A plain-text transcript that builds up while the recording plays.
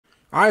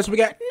All right, so we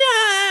got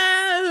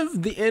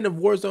Nahv, the end of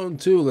Warzone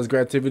 2. Let's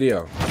grab to the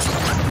video.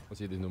 Let's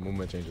see these new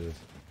movement changes.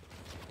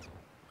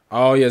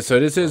 Oh yeah, so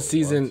this is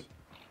season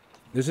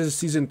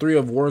 3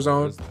 of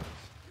Warzone.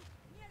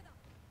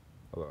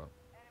 Hold on.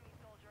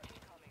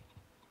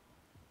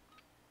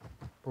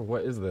 Bro,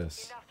 what is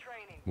this?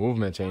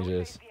 Movement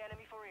changes.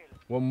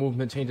 What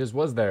movement changes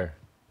was there?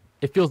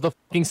 It feels the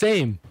fucking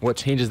same. What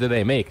changes did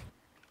they make?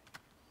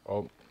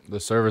 Oh,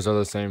 the servers are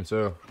the same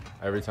too.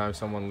 Every time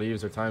someone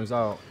leaves or times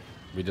out,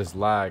 we just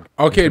lag.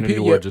 Okay,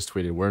 Infinity Ward just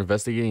tweeted, "We're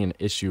investigating an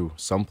issue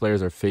some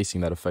players are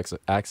facing that affects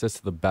access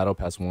to the Battle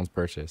Pass once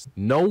purchased.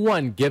 No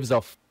one gives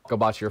a fuck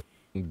about your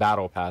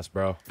Battle Pass,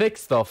 bro.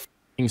 Fix the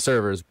fucking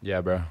servers."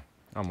 Yeah, bro.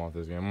 I'm off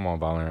this game. I'm on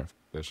Valorant.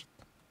 This.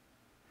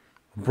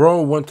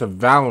 Bro went to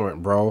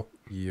Valorant, bro.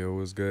 Yo,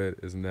 what's good?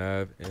 It's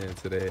Nahv, and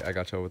today I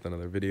got y'all with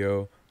another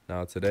video.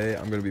 Now today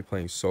I'm gonna be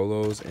playing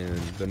solos and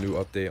the new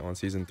update on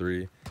season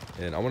 3,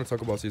 and I want to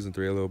talk about season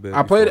 3 a little bit.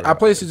 I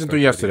played season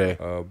 3 yesterday.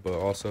 But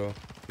also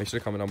make sure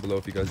to comment down below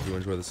if you guys do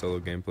enjoy the solo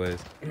gameplays.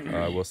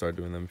 We'll start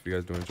doing them if you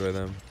guys do enjoy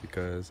them,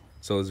 because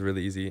solo is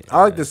really easy.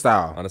 I like this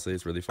style. Honestly,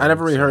 it's really fun. I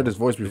never really heard this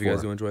voice before. If you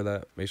guys do enjoy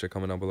that, make sure to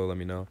comment down below. Let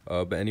me know.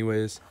 But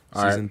anyways,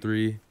 season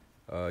 3.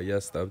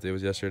 Yes, the update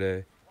was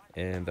yesterday,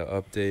 and the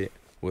update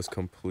was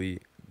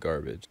complete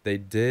garbage. They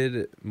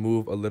did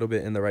move a little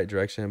bit in the right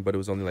direction, but it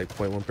was only like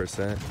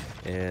 0.1%,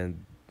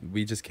 and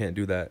we just can't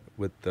do that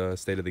with the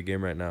state of the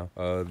game right now.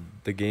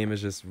 The game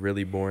is just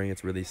really boring.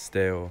 It's really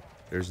stale.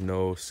 There's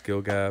no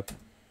skill gap.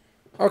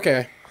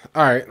 Okay,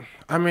 all right.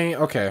 I mean,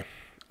 okay,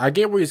 I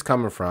get where he's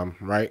coming from,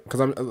 right? Because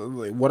I'm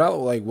what I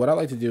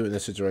like to do in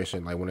this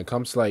situation, like when it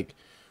comes to like,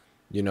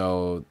 you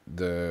know,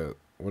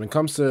 when it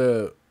comes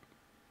to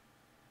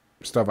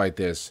stuff like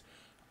this,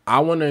 I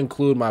want to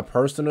include my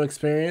personal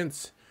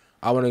experience.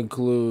 I want to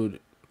include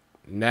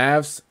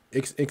Nav's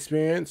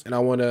experience, and I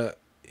want to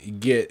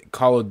get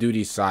Call of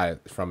Duty side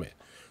from it.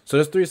 So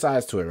there's 3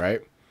 sides to it,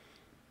 right?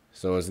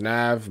 So it's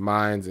Nav,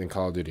 Mines, and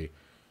Call of Duty.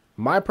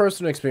 My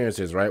personal experience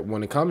is, right,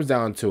 when it comes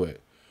down to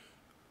it,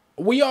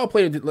 we all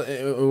played.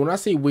 When I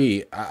say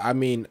we, I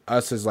mean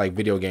us as like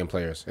video game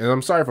players. And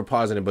I'm sorry for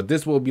pausing it, but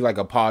this will be like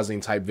a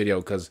pausing type video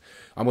because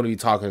I'm going to be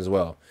talking as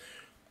well.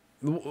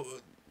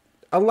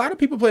 A lot of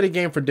people play the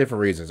game for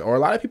different reasons, or a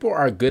lot of people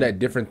are good at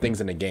different things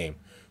in the game.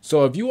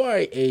 So if you are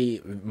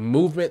a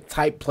movement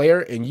type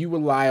player and you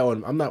rely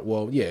on,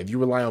 if you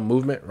rely on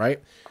movement,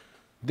 right?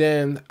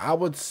 Then I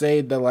would say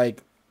that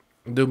like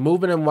the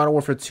movement in Modern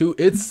Warfare 2,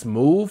 it's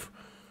smooth,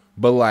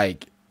 but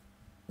like,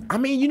 I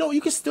mean, you know, you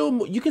can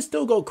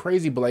still go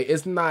crazy, but like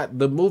it's not,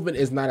 the movement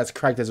is not as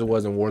cracked as it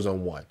was in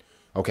Warzone 1.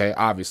 Okay,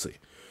 obviously,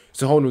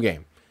 it's a whole new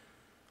game.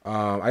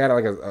 I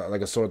got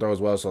like a sore throat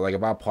as well, so like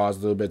if I pause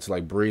a little bit to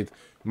like breathe,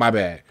 my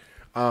bad.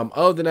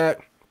 Other than that,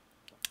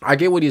 I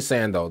get what he's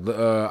saying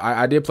though.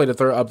 I did play the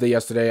 3rd update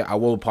yesterday. I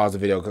will pause the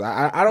video because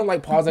I don't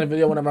like pausing the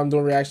video whenever I'm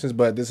doing reactions,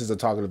 but this is a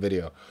talkative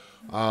video.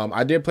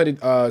 I did play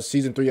the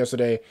season 3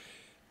 yesterday.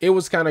 It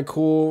was kind of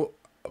cool,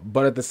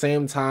 but at the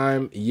same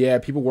time, yeah,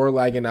 people were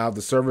lagging out.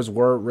 The servers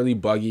were really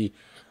buggy.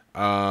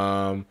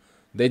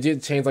 They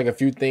did change like a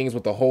few things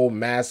with the whole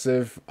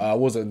massive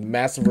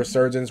massive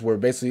resurgence, where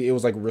basically it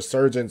was like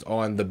resurgence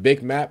on the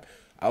big map.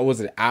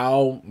 Was it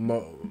Al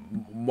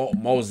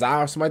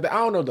Mozart or something like that? I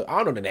don't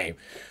know the name,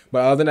 but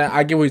other than that,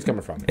 I get where he's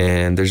coming from.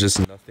 And there's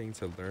just nothing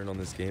to learn on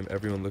this game.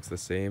 Everyone looks the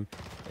same,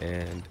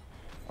 and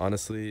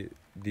honestly,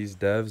 these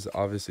devs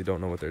obviously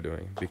don't know what they're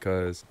doing,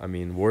 because I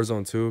mean,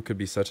 Warzone 2 could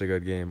be such a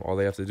good game. All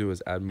they have to do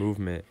is add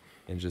movement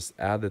and just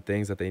add the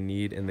things that they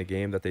need in the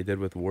game that they did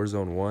with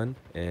Warzone 1,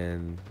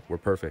 and we're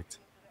perfect.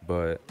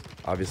 But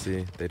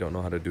obviously, they don't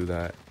know how to do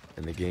that,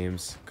 and the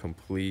game's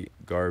complete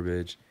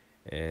garbage,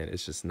 and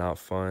it's just not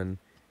fun,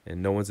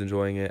 and no one's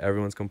enjoying it.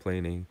 Everyone's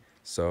complaining.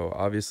 So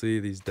obviously,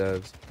 these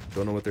devs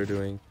don't know what they're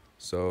doing.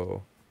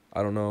 So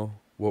I don't know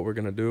what we're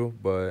gonna do,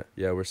 but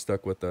yeah, we're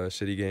stuck with a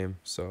shitty game.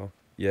 So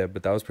yeah,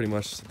 but that was pretty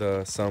much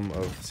the sum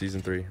of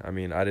season 3. I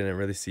mean, I didn't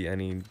really see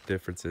any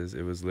differences.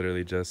 It was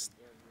literally just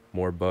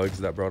more bugs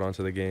that brought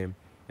onto the game,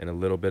 and a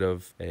little bit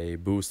of a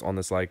boost on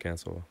the slide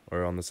cancel,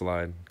 or on the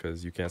slide,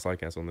 because you can't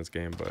slide cancel in this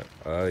game.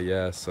 But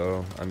yeah,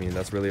 so I mean,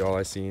 that's really all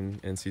I seen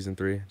in season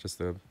 3.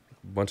 Just a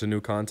bunch of new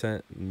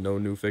content, no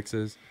new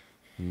fixes,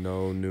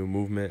 no new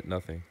movement,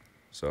 nothing.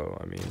 So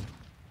I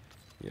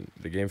mean,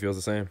 the game feels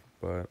the same,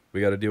 but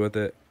we got to deal with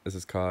it. This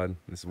is COD.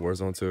 This is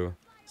Warzone 2.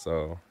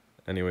 So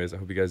anyways, I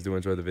hope you guys do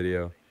enjoy the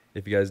video.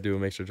 If you guys do,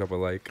 make sure to drop a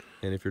like,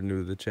 and if you're new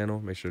to the channel,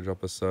 make sure to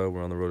drop a sub.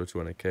 We're on the road to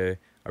 200K.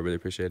 I really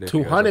appreciate it.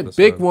 200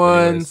 big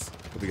ones.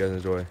 Hope you guys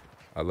enjoy.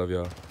 I love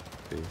y'all.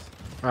 Peace.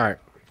 All right.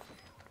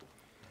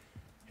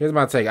 Here's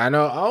my take. I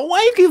know. Oh,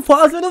 why you keep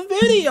pausing the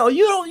video?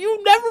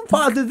 You never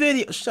pause the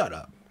video. Shut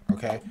up.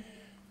 Okay.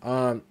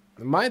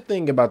 My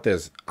thing about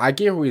this, I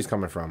get where he's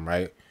coming from,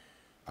 right?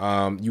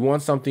 You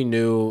want something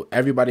new.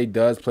 Everybody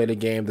does play the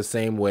game the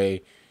same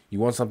way. You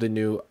want something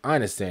new. I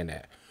understand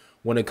that.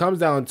 When it comes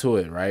down to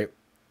it, right?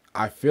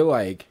 I feel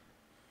like,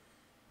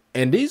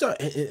 and these are,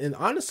 and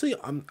honestly,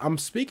 I'm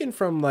speaking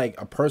from like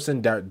a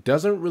person that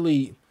doesn't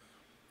really,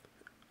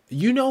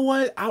 You know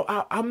what?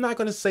 I'm not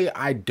gonna say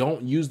I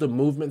don't use the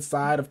movement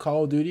side of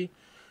Call of Duty,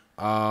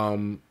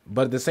 but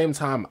at the same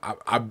time,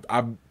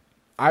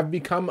 I've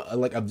become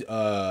like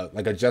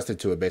adjusted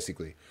to it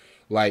basically.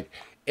 Like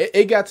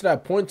it got to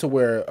that point to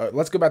where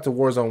let's go back to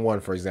Warzone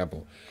 1 for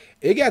example.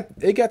 It got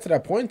to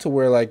that point to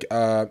where like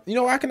you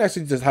know I can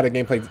actually just have the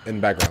gameplay in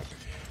the background.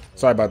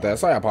 Sorry about that.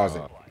 Sorry I paused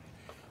it.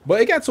 But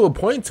it got to a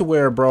point to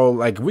where, bro,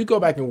 like we go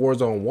back in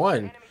Warzone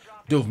 1,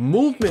 the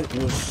movement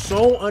was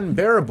so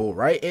unbearable,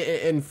 right?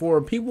 And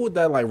for people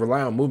that like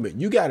rely on movement,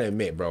 you gotta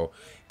admit, bro,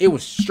 it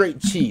was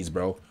straight cheese,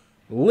 bro.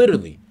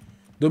 Literally.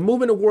 The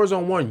movement of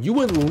Warzone 1, you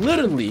would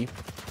literally,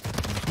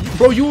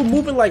 bro, you were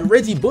moving like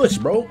Reggie Bush,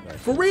 bro.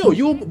 For real.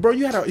 You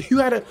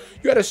had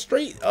a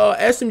straight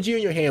SMG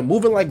in your hand,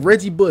 moving like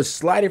Reggie Bush,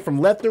 sliding from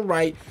left and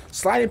right,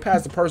 sliding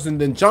past the person,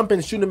 then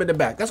jumping, shooting them in the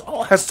back. That's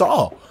all I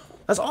saw.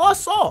 That's all I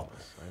saw.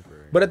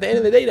 But at the end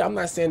of the day, I'm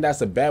not saying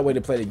that's a bad way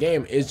to play the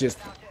game. It's just,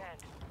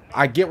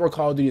 I get where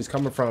Call of Duty is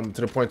coming from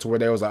to the point to where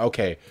they was like,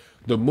 okay,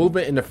 the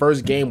movement in the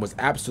first game was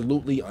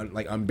absolutely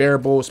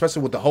unbearable,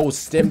 especially with the whole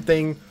stem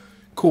thing.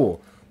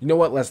 Cool. You know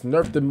what? Let's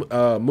nerf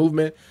the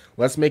movement.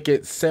 Let's make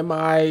it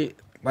semi,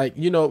 like,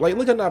 you know, like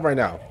look at Nahv right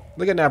now.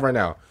 Look at Nahv right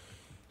now.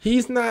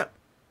 He's not,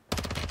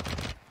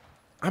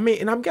 I mean,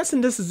 and I'm guessing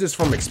this is just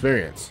from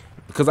experience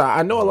because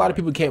I know a lot of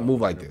people can't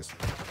move like this.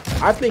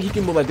 I think he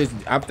can move like this.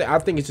 I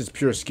think it's just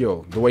pure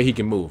skill, the way he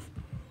can move,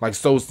 like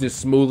so just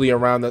smoothly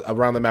around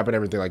the map and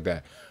everything like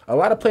that. A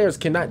lot of players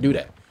cannot do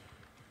that.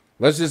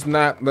 Let's just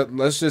not.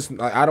 Let's just.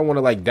 I don't want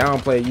to like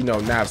downplay, you know,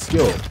 Nahv's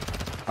skill.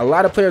 A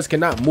lot of players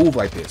cannot move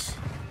like this.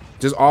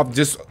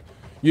 Just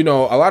you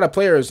know, a lot of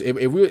players.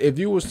 If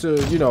you was to,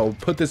 you know,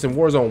 put this in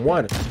Warzone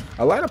 1,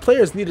 a lot of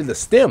players needed a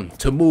stem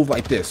to move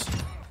like this.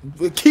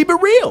 Keep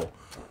it real,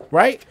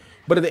 right?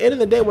 But at the end of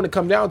the day, when it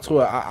comes down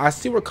to it, I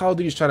see what Call of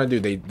Duty is trying to do.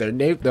 They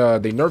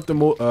nerfed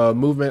the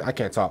movement. I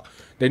can't talk.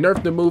 They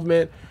nerfed the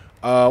movement.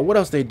 What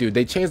else they do?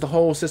 They changed the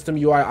whole system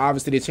UI.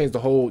 Obviously, they changed the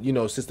whole, you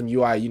know, system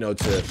UI, you know,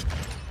 to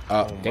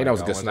dang, that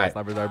was a good snipe.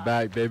 Snipers are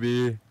back,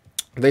 baby.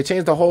 They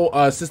changed the whole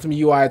system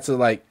UI to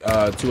like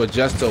to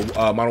adjust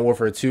to Modern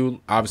Warfare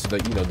 2, obviously,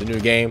 the, you know, the new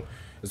game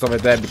and stuff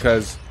like that,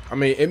 because I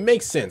mean, it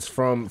makes sense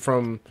from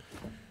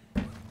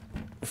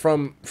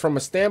a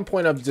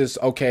standpoint of just,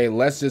 okay,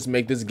 let's just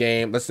make this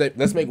game, let's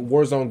make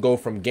Warzone go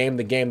from game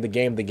to game to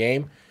game to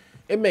game.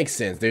 It makes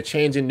sense. They're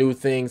changing new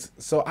things,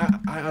 so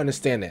I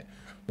understand that.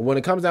 But when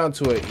it comes down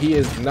to it,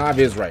 Nahv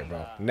is right,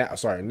 bro.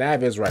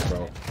 Nahv is right,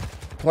 bro.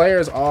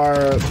 Players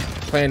are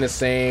playing the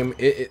same.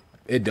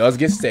 It does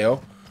get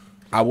stale.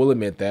 I will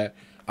admit that.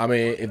 I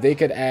mean, if they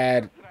could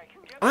add,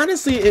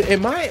 honestly,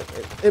 in my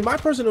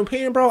personal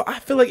opinion, bro, I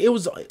feel like it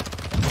was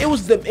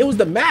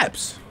the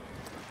maps.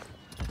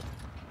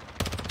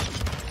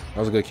 That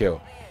was a good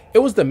kill. It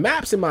was the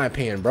maps, in my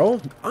opinion,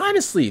 bro.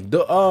 Honestly,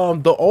 the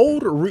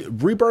old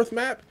Rebirth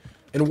map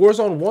in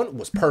Warzone 1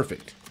 was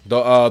perfect.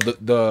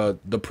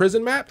 The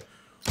prison map,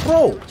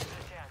 bro,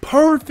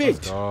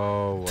 perfect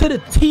to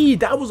the T.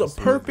 That was a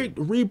perfect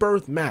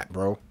Rebirth map,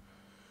 bro.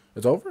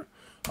 It's over.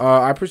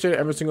 I appreciate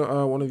every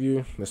single one of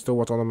you that still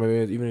watch all of my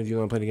videos, even if you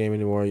don't play the game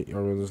anymore. I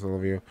really just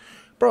love you,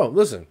 bro.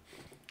 Listen,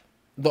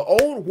 the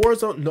old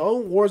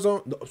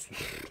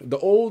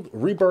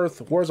Rebirth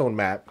Warzone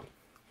map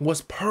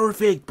was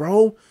perfect,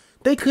 bro.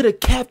 They could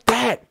have kept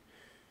that.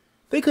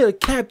 They could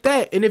have kept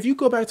that. And if you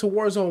go back to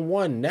Warzone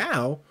 1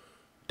 now,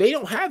 they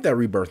don't have that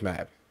Rebirth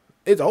map.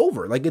 It's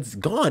over. Like, it's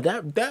gone.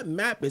 That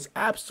map is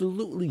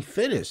absolutely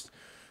finished.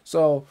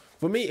 So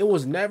for me, it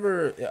was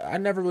never, I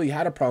never really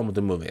had a problem with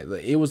the movement.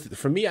 It was,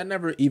 for me, I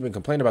never even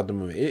complained about the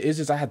movement. It's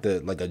just I had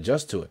to like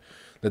adjust to it.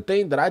 The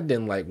thing that I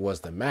didn't like was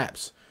the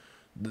maps.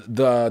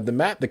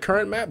 The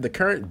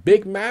current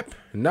big map,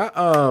 not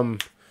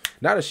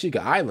Ashika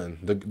Island.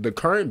 The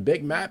current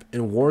big map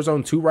in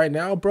Warzone 2 right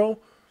now, bro.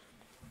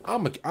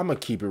 I'm gonna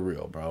keep it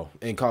real, bro.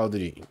 In Call of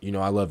Duty, you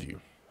know I love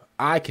you.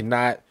 I'm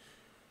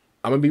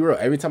gonna be real.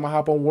 Every time I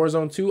hop on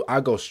Warzone 2,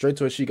 I go straight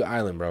to Ashika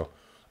Island, bro.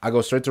 I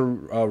go straight to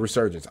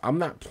Resurgence. I'm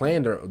not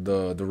playing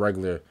the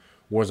regular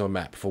Warzone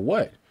map. For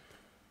what?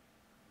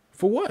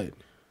 For what?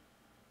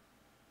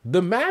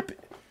 The map,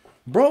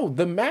 bro.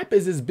 The map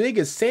is as big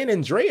as San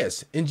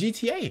Andreas in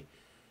GTA.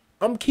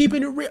 I'm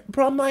keeping it real,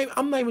 bro. I'm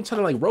not even trying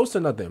to like roast or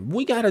nothing.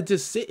 We gotta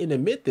just sit and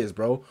admit this,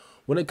 bro.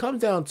 When it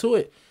comes down to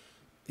it,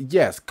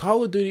 yes,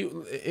 Call of Duty,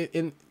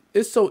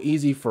 it's so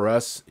easy for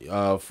us,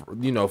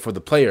 you know, for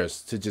the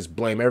players to just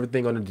blame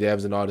everything on the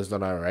devs and all this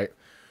and all that, right?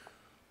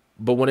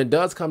 But when it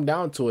does come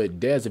down to it,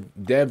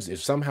 devs,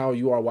 if somehow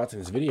you are watching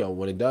this video,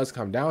 when it does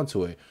come down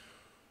to it,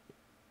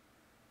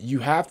 you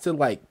have to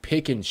like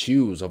pick and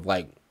choose of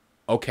like,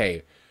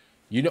 okay,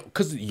 you know,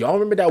 because y'all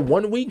remember that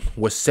 1 week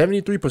where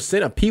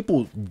 73% of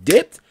people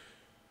dipped,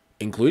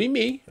 including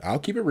me. I'll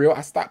keep it real.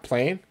 I stopped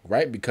playing,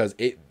 right? Because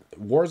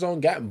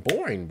Warzone got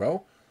boring,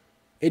 bro.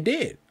 It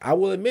did. I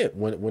will admit,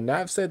 when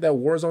I've said that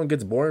Warzone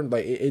gets boring,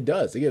 like it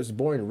does. It gets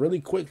boring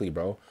really quickly,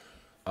 bro.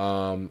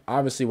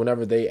 Obviously,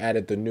 whenever they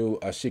added the new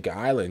Ashika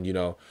Island, you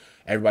know,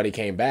 everybody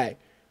came back.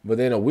 But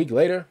then a week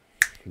later,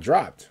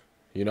 dropped,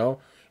 you know.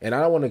 And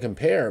I don't want to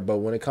compare, but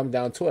when it comes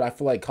down to it, I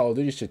feel like Call of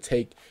Duty should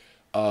take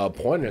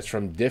pointers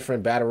from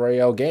different battle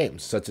royale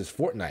games, such as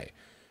Fortnite.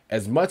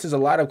 As much as a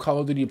lot of Call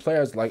of Duty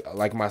players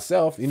like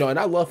myself, you know, and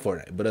I love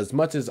Fortnite, but as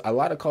much as a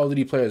lot of Call of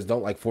Duty players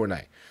don't like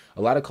Fortnite,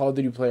 a lot of Call of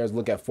Duty players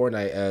look at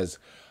Fortnite as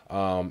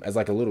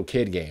like a little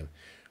kid game,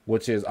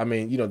 which is, I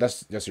mean, you know,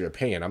 that's just your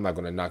opinion. I'm not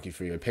going to knock you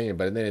for your opinion,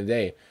 but at the end of the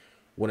day,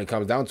 when it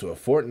comes down to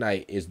it,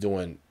 Fortnite is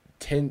doing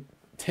 10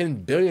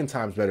 billion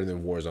times better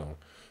than Warzone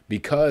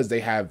because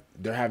they're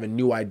having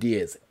new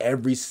ideas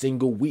every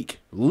single week.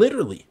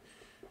 Literally,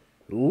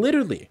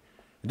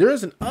 there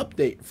is an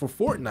update for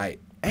Fortnite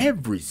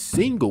every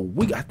single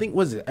week. I think,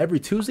 was it every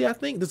Tuesday? I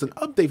think there's an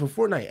update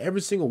for Fortnite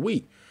every single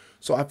week.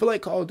 So I feel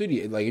like Call of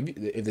Duty, like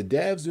if the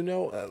devs, you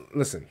know,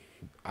 listen,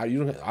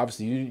 you don't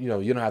obviously you know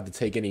you don't have to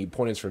take any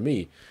pointers from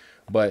me,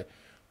 but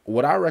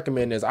what I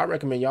recommend is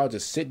y'all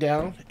just sit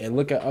down and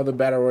look at other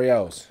battle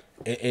royales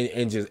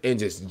and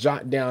just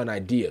jot down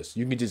ideas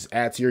you can just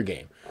add to your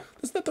game.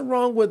 There's nothing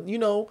wrong with, you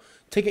know,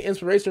 taking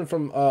inspiration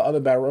from other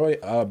battle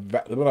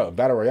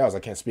royales. I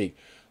can't speak.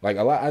 Like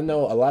I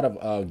know a lot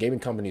of gaming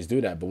companies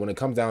do that, but when it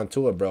comes down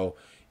to it, bro,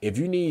 if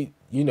you need,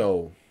 you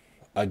know,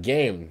 a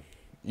game,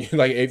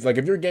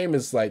 if your game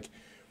is like,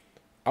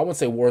 I wouldn't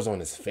say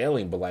Warzone is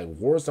failing, but like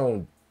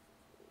Warzone,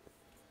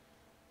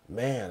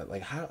 man,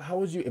 like how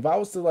would you, if I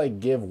was to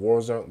like give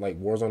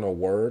Warzone a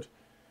word,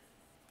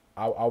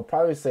 I'll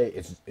probably say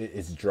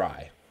it's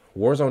dry.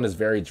 Warzone is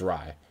very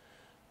dry.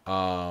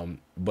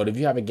 But if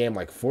you have a game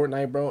like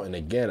Fortnite, bro, and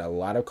again, a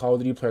lot of Call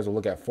of Duty players will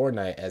look at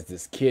Fortnite as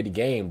this kid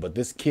game, but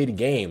this kid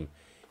game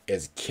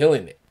is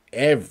killing it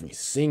every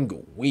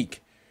single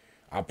week.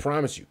 I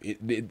promise you,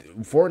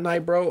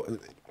 Fortnite, bro.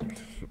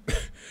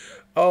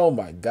 Oh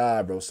my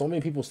God, bro. So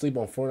many people sleep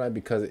on Fortnite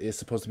because it's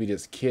supposed to be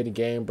this kid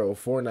game, bro.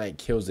 Fortnite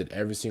kills it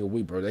every single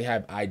week, bro. They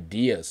have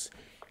ideas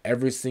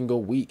every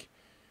single week,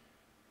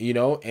 you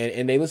know,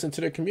 and they listen to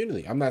their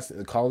community. I'm not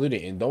Call of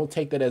Duty, and don't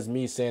take that as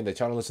me saying that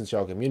y'all don't listen to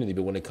your community,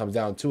 but when it comes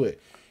down to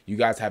it, you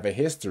guys have a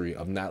history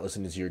of not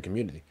listening to your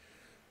community.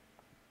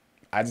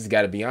 I just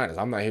got to be honest.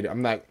 I'm not,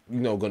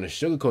 you know, going to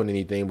sugarcoat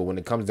anything, but when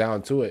it comes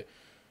down to it,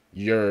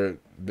 the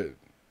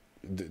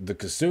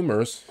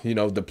consumers, you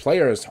know, the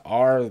players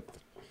are,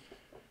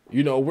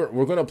 you know,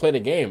 we're going to play the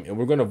game and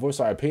we're going to voice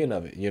our opinion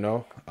of it, you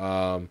know.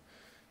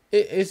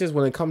 It's just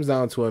when it comes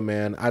down to it,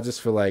 man, I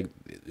just feel like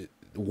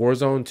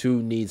Warzone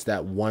 2 needs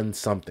that one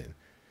something.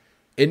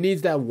 It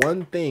needs that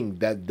one thing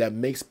that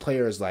makes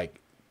players,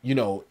 like, you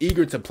know,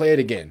 eager to play it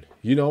again,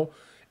 you know,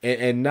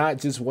 and not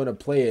just want to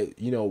play it,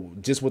 you know,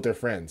 just with their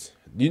friends.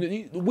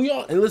 You know, we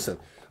all, and listen,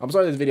 I'm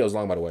sorry this video is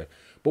long, by the way,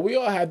 but we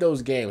all have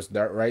those games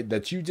that, right,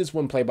 that you just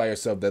wouldn't play by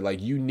yourself, that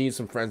like you need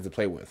some friends to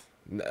play with.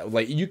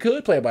 Like you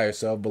could play by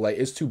yourself, but like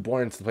it's too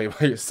boring to play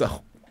by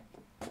yourself.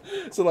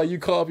 So like you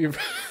call up your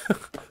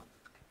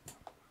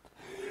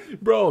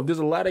bro, there's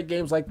a lot of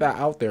games like that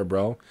out there,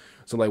 bro.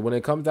 So like when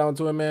it comes down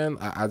to it, man,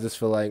 I just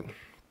feel like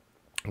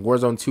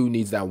Warzone 2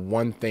 needs that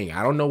one thing.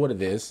 I don't know what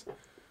it is,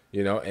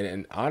 you know,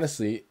 and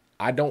honestly,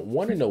 I don't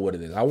want to know what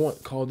it is. I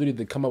want Call of Duty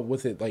to come up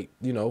with it, like,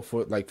 you know,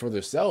 for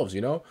themselves, you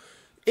know.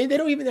 And they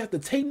don't even have to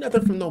take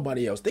nothing from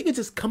nobody else. They can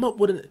just come up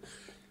with it.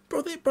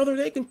 Brother,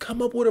 they can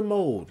come up with a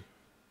mode.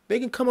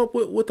 They can come up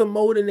with a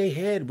mode in their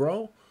head,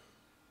 bro.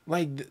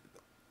 Like,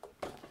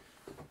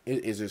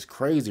 it's just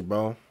crazy,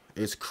 bro.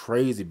 It's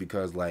crazy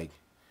because, like,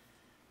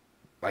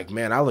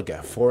 man, I look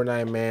at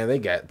Fortnite, man. They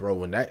got, bro,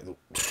 when that...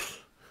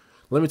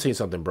 Let me tell you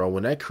something, bro.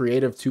 When that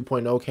Creative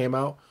 2.0 came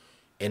out,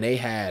 and they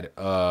had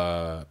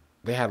like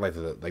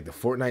the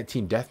Fortnite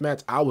team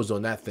deathmatch, I was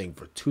on that thing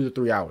for 2 to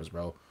 3 hours,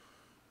 bro.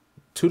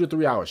 2 to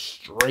 3 hours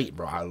straight,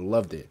 bro. I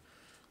loved it.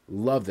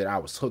 Loved it. I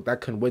was hooked. I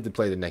couldn't wait to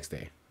play the next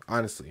day.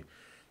 Honestly.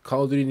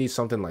 Call of Duty needs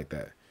something like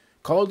that.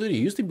 Call of Duty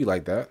used to be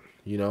like that,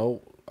 you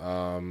know,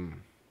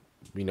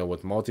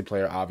 with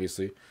multiplayer,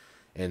 obviously,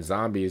 and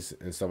zombies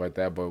and stuff like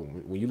that. But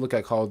when you look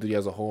at Call of Duty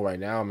as a whole right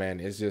now, man,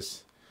 it's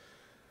just,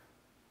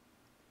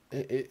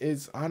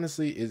 it's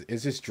honestly,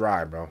 it's just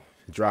dry, bro.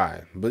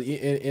 Dry. But,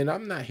 and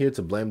I'm not here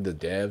to blame the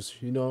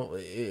devs, you know,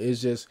 it's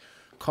just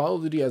Call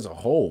of Duty as a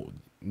whole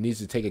needs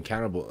to take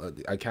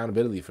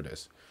accountability for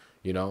this,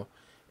 you know,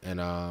 and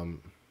I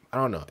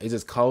don't know. It's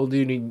just Call of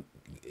Duty.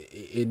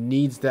 It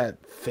needs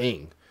that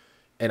thing,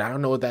 and I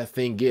don't know what that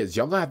thing is.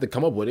 Y'all gonna have to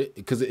come up with it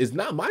because it's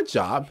not my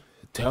job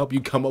to help you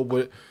come up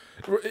with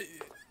it.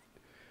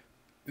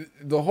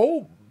 The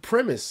whole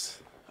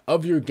premise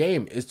of your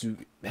game is to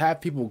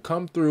have people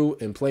come through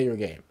and play your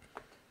game.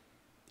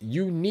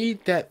 You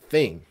need that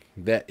thing.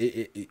 That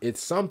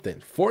it's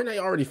something. Fortnite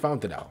already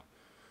found it out.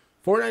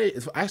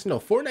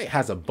 Fortnite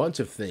has a bunch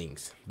of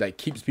things that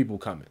keeps people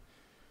coming.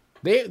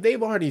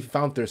 They've already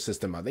found their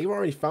system out. They've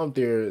already found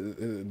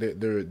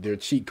their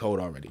cheat code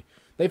already.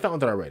 They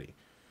found it already.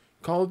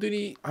 Call of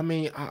Duty, I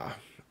mean,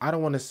 I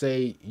don't want to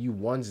say you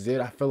once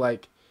did. I feel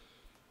like,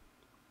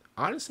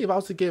 honestly, if I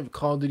was to give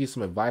Call of Duty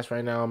some advice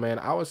right now, man,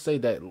 I would say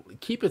that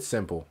keep it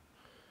simple.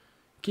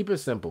 Keep it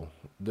simple.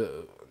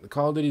 The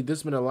Call of Duty,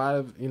 there's been a lot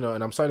of, you know,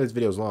 and I'm sorry this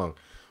video is long,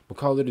 but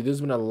Call of Duty, there's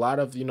been a lot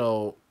of, you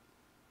know,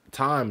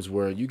 times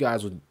where you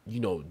guys would, you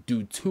know,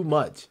 do too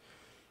much,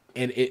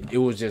 and it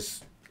was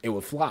just, it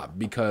would flop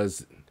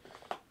because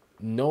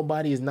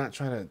nobody is not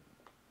trying to.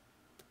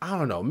 I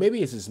don't know.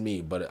 Maybe it's just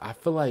me, but I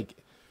feel like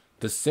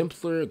the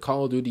simpler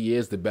Call of Duty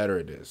is, the better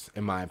it is,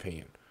 in my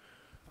opinion.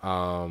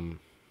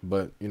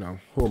 But you know,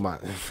 who am I?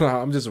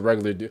 I'm just a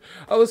regular dude.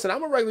 Oh, listen,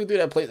 I'm a regular dude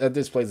that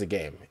just plays a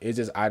game. It's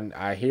just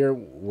I hear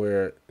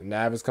where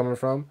Nahv is coming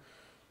from,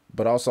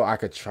 but also I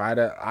can try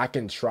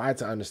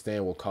to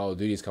understand where Call of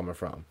Duty is coming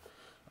from.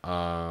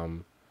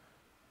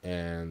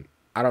 And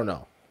I don't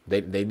know.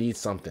 They need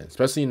something,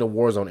 especially in the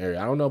Warzone area.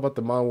 I don't know about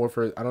the Modern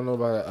Warfare. I don't know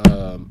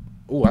about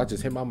oh, I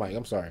just hit my mic.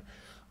 I'm sorry.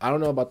 I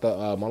don't know about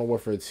the Modern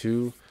Warfare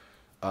 2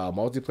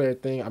 multiplayer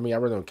thing. I mean, I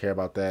really don't care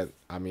about that.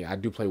 I mean, I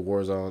do play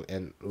Warzone,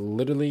 and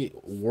literally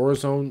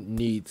Warzone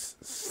needs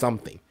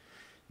something.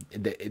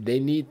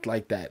 They need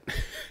like that.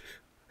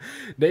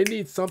 They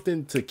need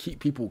something to keep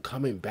people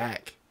coming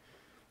back.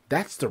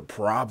 That's the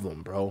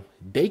problem, bro.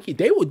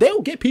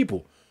 They'll get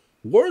people.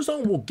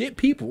 Warzone will get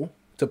people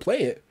to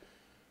play it,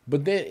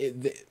 but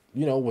then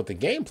you know, with the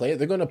gameplay,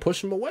 they're gonna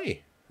push them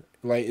away.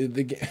 Like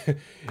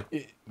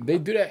they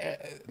do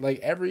that like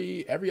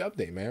every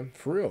update, man.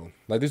 For real.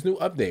 Like this new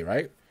update,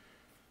 right?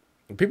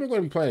 People are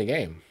gonna be playing the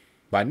game.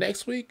 By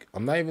next week,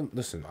 I'm not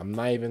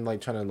even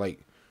like trying to like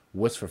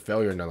wish for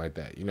failure or nothing like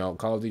that. You know,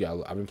 Call of Duty.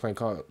 I've been playing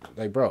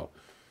bro.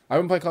 I've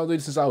been playing Call of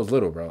Duty since I was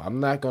little, bro. I'm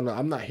not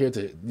here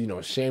to, you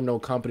know, shame no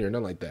company or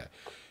nothing like that.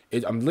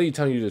 I'm literally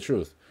telling you the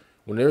truth.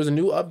 When there's a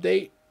new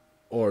update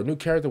or a new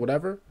character,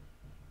 whatever,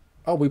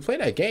 oh, we play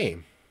that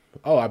game.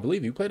 Oh, I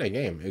believe you play that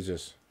game. It's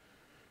just,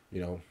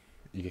 you know,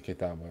 you get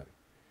kicked out. But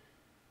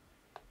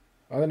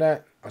other than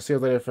that, I'll see you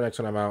later for the next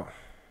one. I'm out.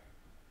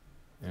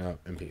 Yeah,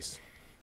 in peace.